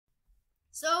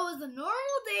So it was a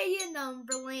normal day in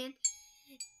Numberland,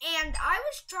 and I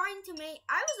was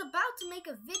about to make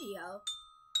a video,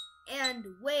 and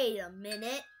wait a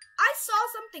minute, I saw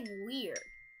something weird.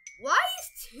 Why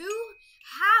does 2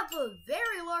 have a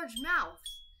very large mouth?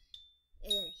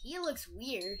 And he looks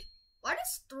weird. Why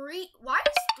is 3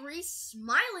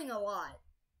 smiling a lot?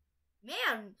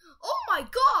 Man, oh my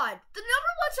god, the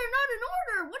NUMBERBLOCKS are not in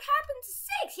order. What happened to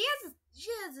 6? He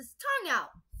has his tongue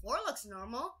out. 4 looks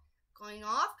normal. Going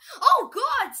off. Oh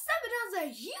god, 7 has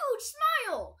a huge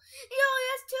smile. He only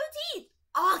has 2 teeth.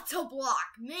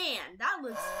 Octoblock, man, that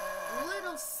looks a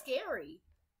little scary.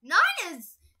 9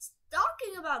 is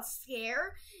talking about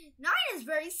scare. 9 is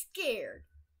very scared.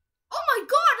 Oh my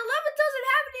god, 11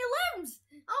 doesn't have any limbs.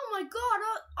 Oh my god,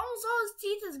 almost all his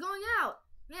teeth is going out.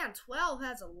 Man, 12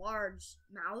 has a large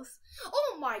mouth.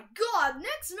 Oh my god,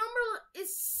 next number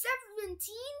is 17?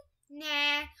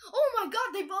 Nah. Oh my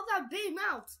god, they both have big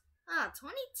mouths.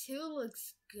 22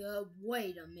 looks good.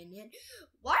 Wait a minute.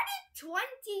 Why does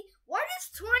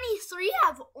 23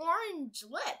 have orange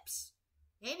lips?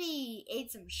 Maybe he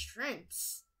ate some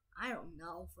shrimps. I don't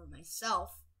know for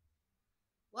myself.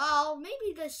 Well,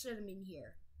 maybe this should have been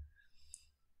here.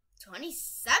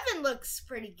 27 looks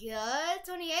pretty good.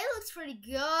 28 looks pretty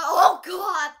good. Oh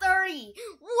god, 30.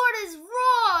 What is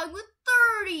wrong with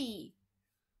 30?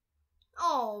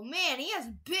 Oh man, he has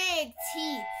big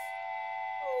teeth.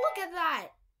 Look at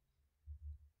that.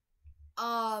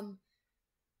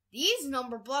 These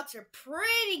NUMBERBLOCKS are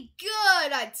pretty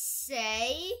good, I'd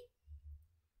say.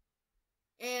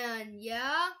 And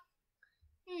yeah.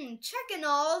 Checking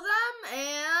all of them,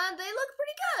 and they look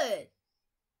pretty good.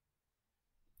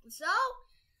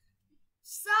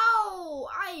 So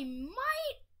I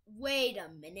might wait a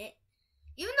minute.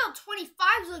 Even though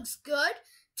 25 looks good,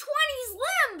 20's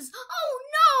limbs. Oh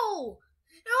no!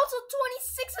 And also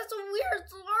 26 has a weird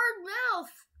large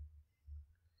mouth.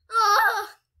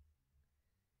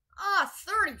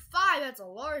 35 has a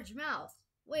large mouth.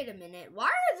 Wait a minute. Why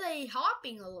are they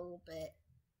hopping a little bit?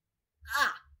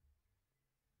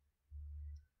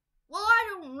 Well, I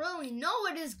don't really know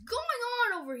what is going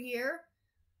on over here.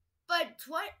 But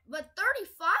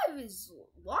 35 is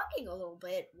walking a little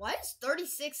bit. Why is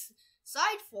 36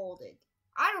 side folded?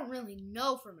 I don't really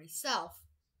know for myself.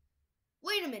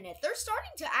 Wait a minute, they're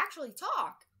starting to actually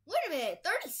talk. Wait a minute,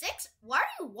 36? Why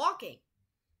are you walking?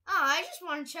 I just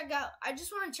want to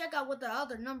check out what the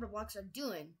other NUMBERBLOCKS are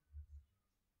doing.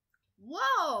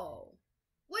 Whoa!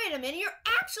 Wait a minute, you're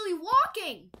actually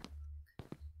walking!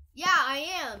 Yeah, I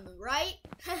am, right?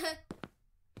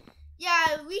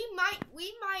 Yeah, we might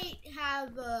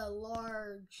have a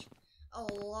large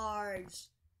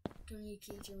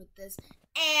communication with this,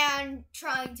 and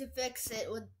trying to fix it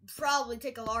would probably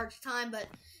take a large time, but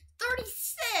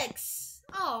 36!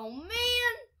 Oh man!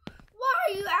 Why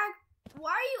are you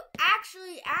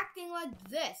actually acting like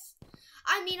this?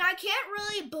 I mean, I can't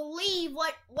really believe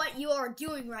what you are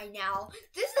doing right now.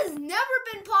 This has never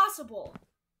been possible.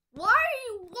 Why are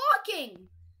you walking?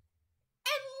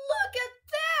 And look at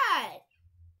that!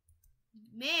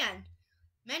 Man,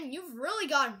 you've really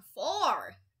gotten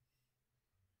far.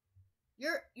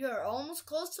 You're almost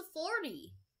close to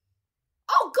 40.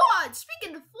 Oh god,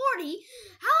 speaking of 40,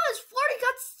 how has 40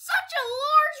 got such a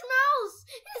large mouth?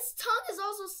 His tongue is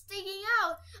also sticking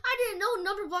out. I didn't know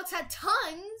NUMBERBLOCKS had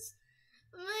tongues.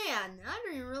 Man, I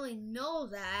didn't really know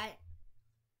that.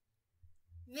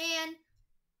 Man,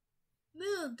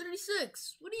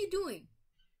 36, what are you doing?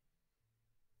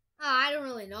 I don't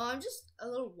really know. I'm just a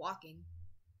little walking.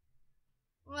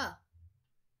 Well,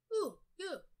 ooh,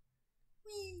 yeah.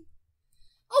 Whee.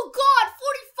 Oh god,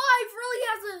 45 really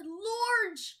has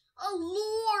a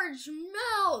large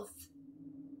mouth.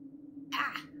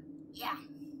 Yeah.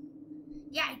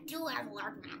 Yeah, I do have a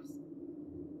large mouth.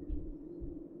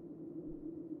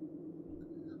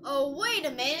 Oh, wait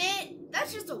a minute.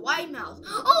 That's just a wide mouth.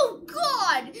 Oh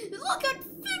god, look at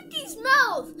 50's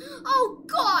mouth. Oh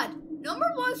god,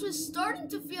 NUMBERBLOCKS was starting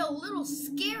to feel a little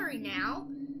scary now.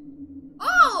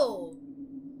 Oh,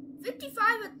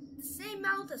 55 at the same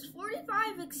mouth as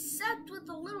 45, except with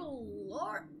a little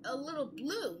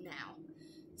blue now.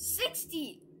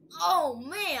 60. Oh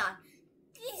man,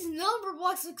 these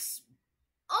NUMBERBLOCKS look.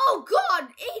 Oh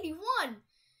god, 81.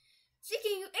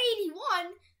 Speaking of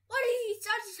 81, why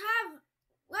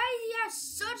does he have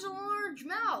such a large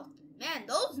mouth? Man,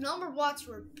 those NUMBERBLOCKS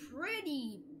were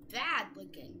pretty bad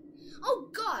looking. Oh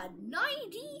god,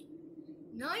 90?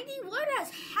 90? What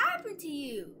has happened to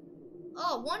you?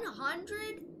 Oh,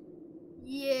 100?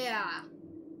 Yeah.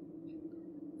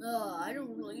 I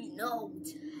don't really know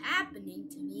what's happening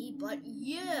to me, but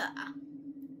yeah.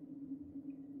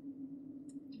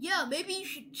 yeah, maybe you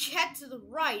should check to the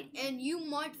right and you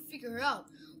might figure out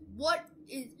what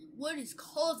is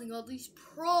causing all these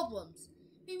problems.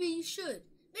 Maybe you should.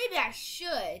 Maybe I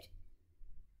should.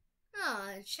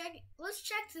 Let's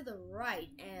check to the right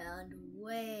and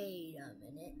wait a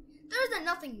minute. There's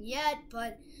nothing yet,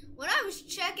 but when I was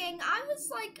checking, I was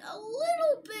like a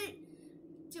little bit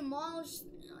demolished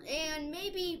and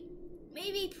maybe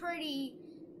pretty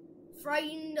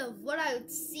frightened of what I would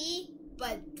see,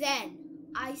 but then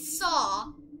I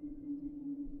saw,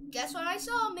 guess what I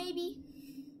saw, maybe?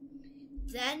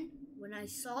 Then, when I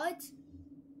saw it,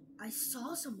 I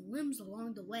saw some limbs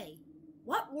along the way.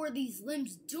 What were these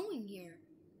limbs doing here?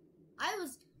 I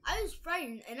was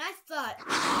frightened and I thought,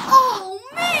 oh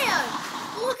man!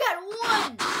 Look at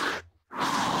one!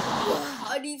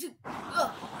 I need to,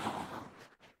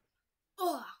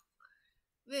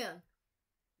 man.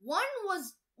 One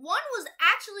was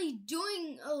actually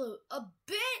doing a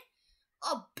bit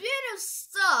of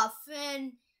stuff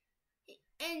and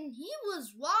he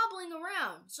was wobbling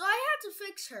around. So I had to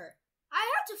fix her. I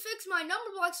had to fix my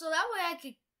number block so that way I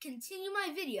could continue my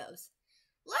videos.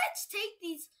 Let's take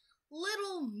these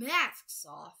little masks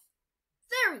off.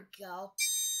 There we go.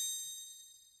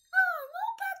 Oh, I'm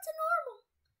all back to normal.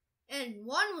 And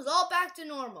one was all back to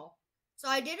normal. So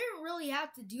I didn't really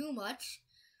have to do much.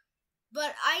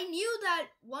 But I knew that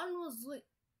one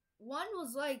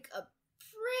was like a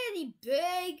pretty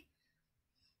big.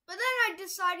 But then I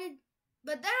decided,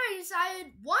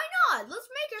 why not? Let's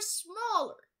make her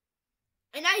smaller.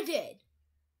 And I did.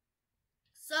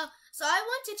 So I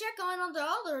went to check on the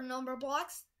other number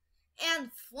blocks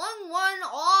and flung one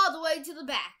all the way to the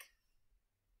back.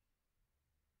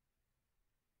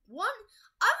 I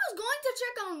was going to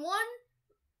check on one,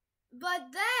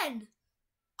 but then,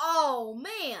 oh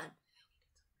man,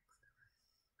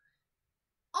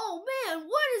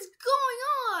 what is going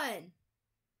on?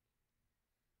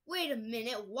 Wait a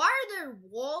minute, why are there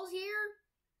walls here?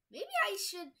 Maybe I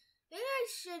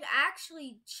should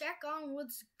actually check on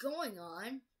what's going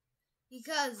on,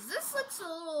 because this looks a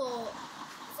little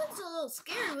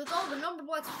scary with all the number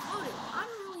blocks floating. I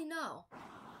don't really know.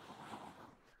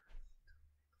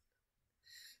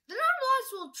 The number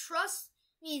blocks will trust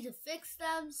me to fix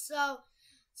them, so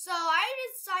I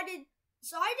decided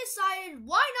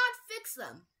why not fix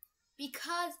them?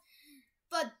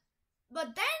 But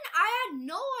then I had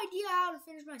no idea how to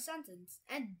finish my sentence,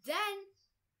 and then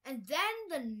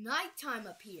the nighttime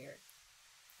appeared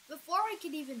before I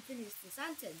could even finish the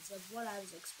sentence of what I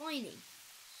was explaining.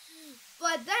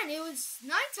 But then it was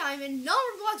nighttime and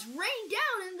number blocks rained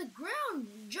down and the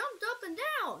ground jumped up and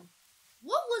down.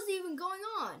 What was even going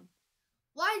on?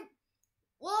 Why?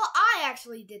 Well, I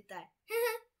actually did that.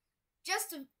 Just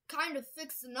to kind of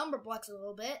fix the number blocks a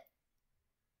little bit.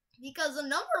 Because the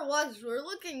number blocks were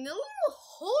looking a little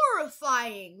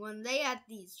horrifying when they had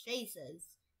these faces.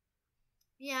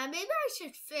 Yeah, maybe I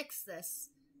should fix this.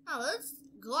 Now let's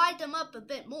glide them up a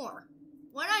bit more.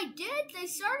 When I did, they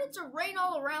started to rain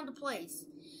all around the place.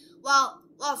 While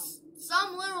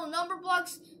some little number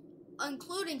blocks,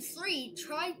 including 3,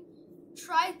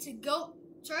 tried to go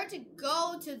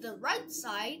to the right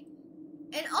side,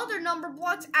 and other number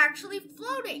blocks actually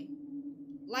floating.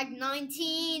 Like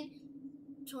 19,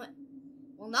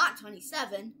 well, not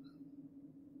 27,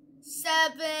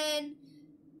 7,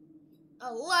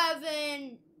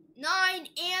 11, 9,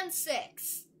 and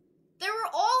 6. They were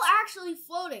all actually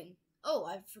floating. Oh,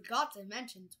 I forgot to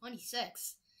mention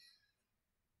 26.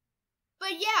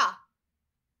 But yeah,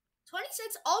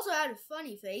 26 also had a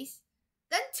funny face.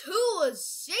 Then 2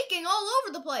 was shaking all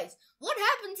over the place. What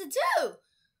happened to 2?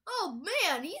 Oh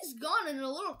man, he's gone and a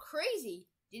little crazy.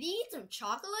 Did he eat some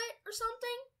chocolate or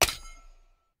something?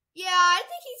 Yeah, I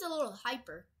think he's a little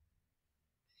hyper.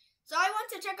 So I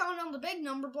went to check on the big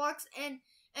number blocks and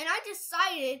I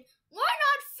decided, why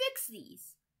not fix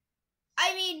these?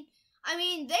 I mean,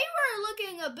 they were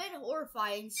looking a bit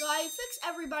horrifying, so I fixed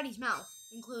everybody's mouth,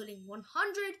 including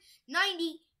 100,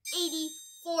 90, 80,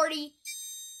 40,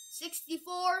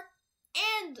 64,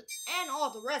 and all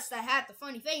the rest that had the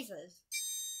funny faces.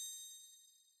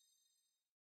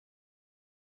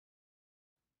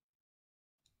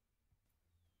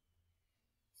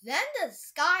 Then the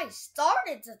sky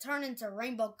started to turn into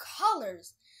rainbow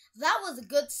colors. That was a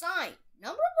good sign.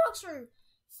 Number blocks were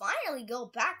finally go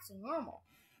back to normal.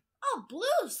 Oh,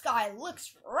 blue sky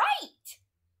looks right.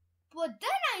 But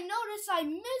then I noticed I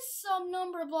missed some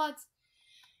number blocks.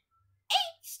 8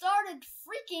 started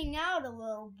freaking out a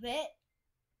little bit,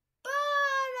 but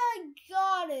I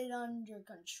got it under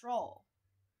control.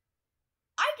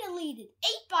 I deleted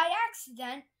 8 by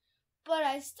accident, but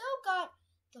I still got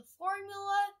the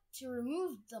formula to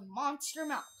remove the monster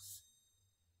mouse.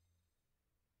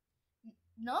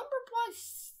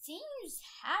 NUMBERBLOCKS seems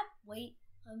happy. Wait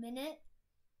a minute.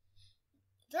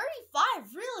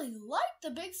 35 really liked the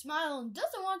big smile and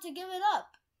doesn't want to give it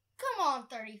up. Come on,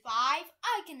 35.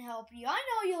 I can help you. I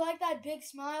know you like that big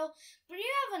smile, but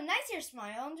you have a nicer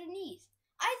smile underneath.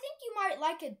 I think you might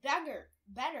like it better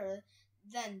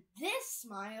than this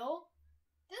smile.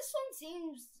 This one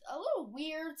seems a little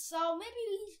weird, so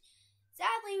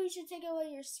sadly we should take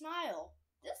away your smile.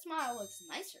 This smile looks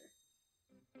nicer.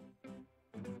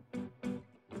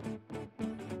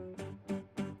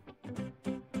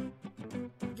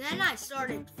 Then I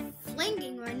started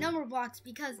flinging my number blocks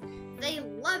because they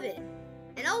love it.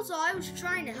 And also I was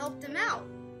trying to help them out.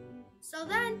 So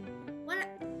then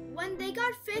when they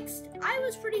got fixed, I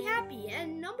was pretty happy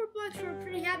and number blocks were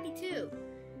pretty happy too.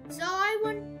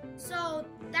 So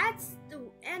that's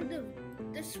the end of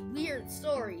this weird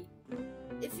story.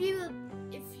 If you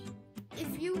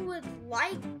would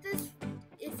like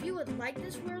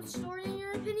this weird story in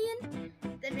your opinion,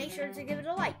 then make sure to give it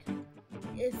a like.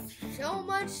 If so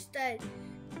much that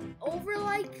over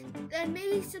like, then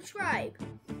maybe subscribe.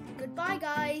 Goodbye,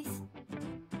 guys.